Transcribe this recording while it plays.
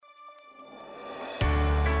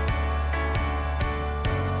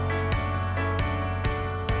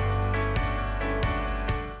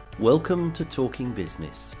Welcome to Talking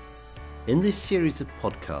Business. In this series of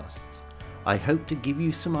podcasts, I hope to give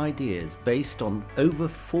you some ideas based on over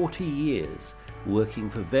 40 years working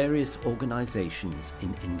for various organisations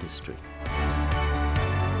in industry.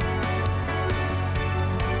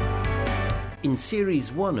 In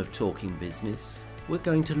Series 1 of Talking Business, we're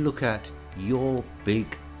going to look at your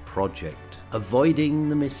big project, avoiding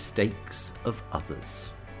the mistakes of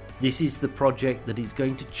others. This is the project that is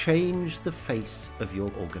going to change the face of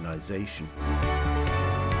your organisation.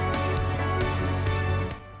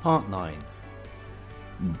 Part 9.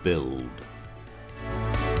 Build.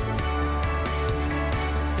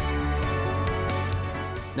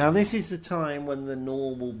 Now, this is the time when the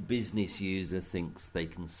normal business user thinks they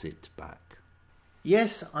can sit back.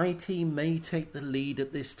 Yes, IT may take the lead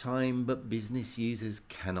at this time, but business users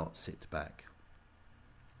cannot sit back.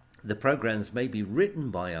 The programs may be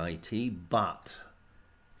written by IT, but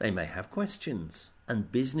they may have questions,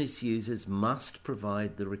 and business users must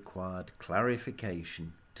provide the required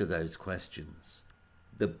clarification to those questions.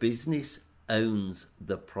 The business owns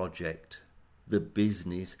the project. The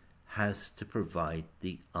business has to provide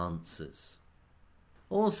the answers.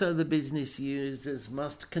 Also, the business users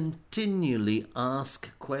must continually ask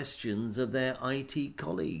questions of their IT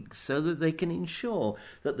colleagues so that they can ensure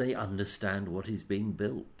that they understand what is being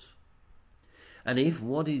built. And if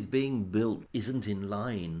what is being built isn't in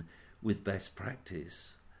line with best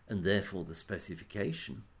practice, and therefore the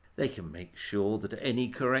specification, they can make sure that any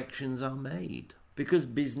corrections are made. Because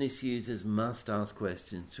business users must ask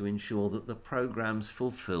questions to ensure that the programs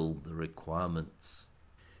fulfill the requirements.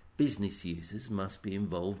 Business users must be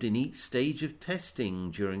involved in each stage of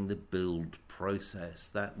testing during the build process.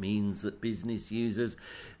 That means that business users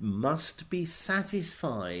must be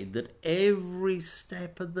satisfied that every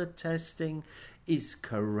step of the testing is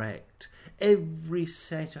correct. Every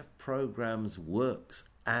set of programs works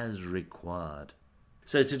as required.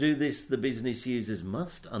 So to do this, the business users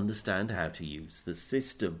must understand how to use the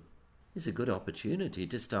system. It's a good opportunity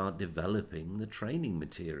to start developing the training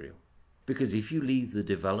material. Because if you leave the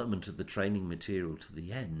development of the training material to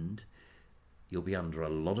the end, you'll be under a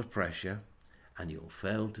lot of pressure and you'll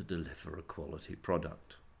fail to deliver a quality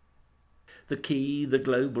product. The key, the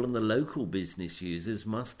global and the local business users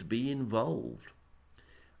must be involved.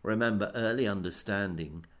 Remember, early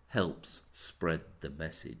understanding helps spread the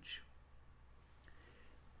message.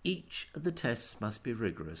 Each of the tests must be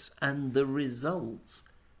rigorous, and the results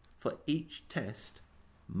for each test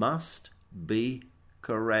must be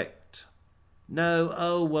correct.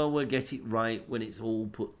 No, we'll get it right when it's all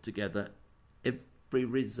put together. Every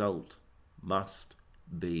result must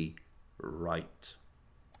be right.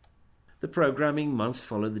 The programming must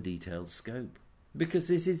follow the detailed scope, because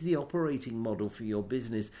this is the operating model for your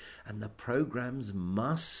business, and the programs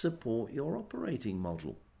must support your operating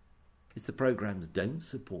model. If the programs don't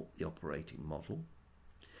support the operating model,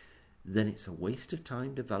 then it's a waste of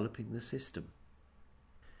time developing the system.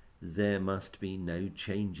 There must be no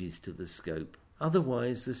changes to the scope,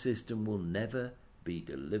 otherwise the system will never be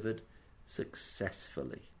delivered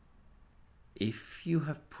successfully. If you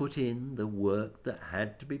have put in the work that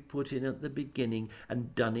had to be put in at the beginning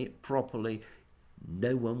and done it properly,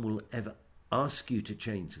 no one will ever ask you to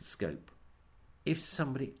change the scope. If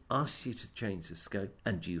somebody asks you to change the scope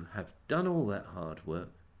and you have done all that hard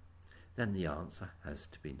work, then the answer has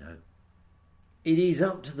to be no. It is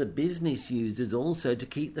up to the business users also to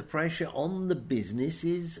keep the pressure on the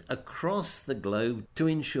businesses across the globe to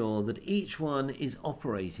ensure that each one is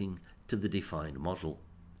operating to the defined model,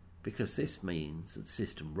 because this means that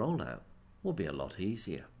system rollout will be a lot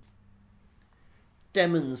easier.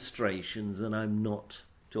 Demonstrations, and I'm not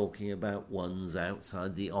talking about ones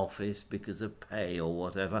outside the office because of pay or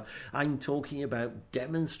whatever. I'm talking about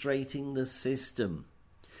demonstrating the system.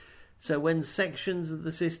 So when sections of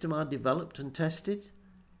the system are developed and tested,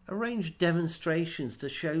 arrange demonstrations to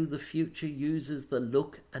show the future users the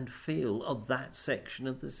look and feel of that section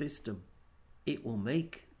of the system. It will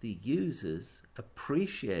make the users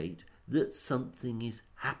appreciate that something is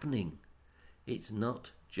happening. It's not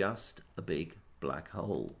just a big black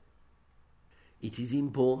hole. It is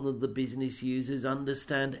important that the business users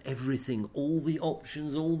understand everything, all the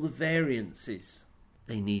options, all the variances.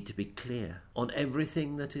 They need to be clear on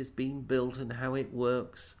everything that is being built and how it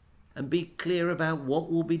works, and be clear about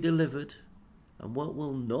what will be delivered and what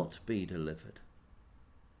will not be delivered.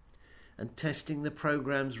 And testing the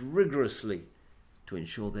programs rigorously to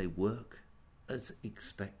ensure they work as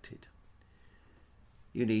expected.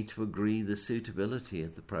 You need to agree the suitability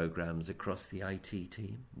of the programs across the IT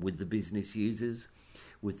team, with the business users,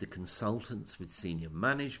 with the consultants, with senior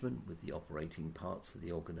management, with the operating parts of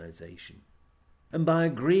the organisation. And by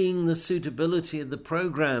agreeing the suitability of the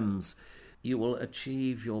programs, you will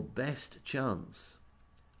achieve your best chance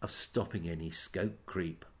of stopping any scope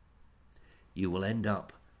creep. You will end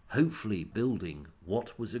up hopefully building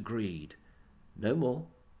what was agreed. No more,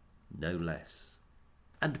 no less.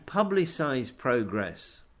 And publicise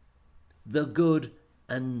progress, the good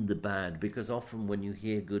and the bad, because often when you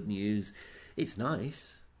hear good news, it's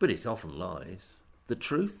nice, but it's often lies. The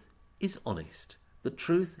truth is honest. The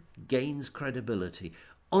truth gains credibility.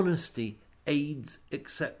 Honesty aids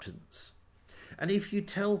acceptance. And if you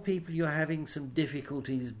tell people you're having some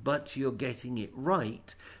difficulties but you're getting it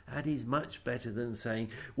right, that is much better than saying,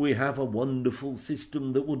 we have a wonderful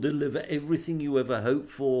system that will deliver everything you ever hoped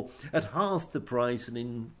for at half the price and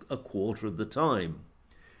in a quarter of the time.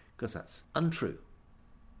 Because that's untrue.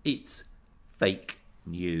 It's fake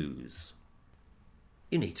news.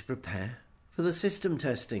 You need to prepare for the system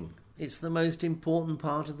testing. It's the most important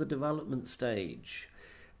part of the development stage.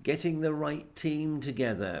 Getting the right team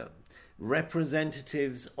together,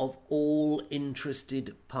 representatives of all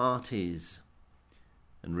interested parties.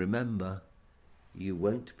 And remember, you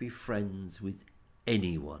won't be friends with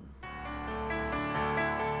anyone.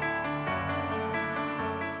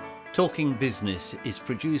 Talking Business is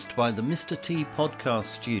produced by the Mr. T Podcast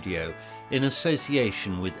Studio in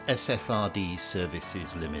association with SFRD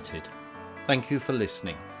Services Limited. Thank you for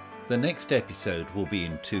listening. The next episode will be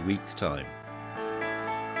in 2 weeks' time.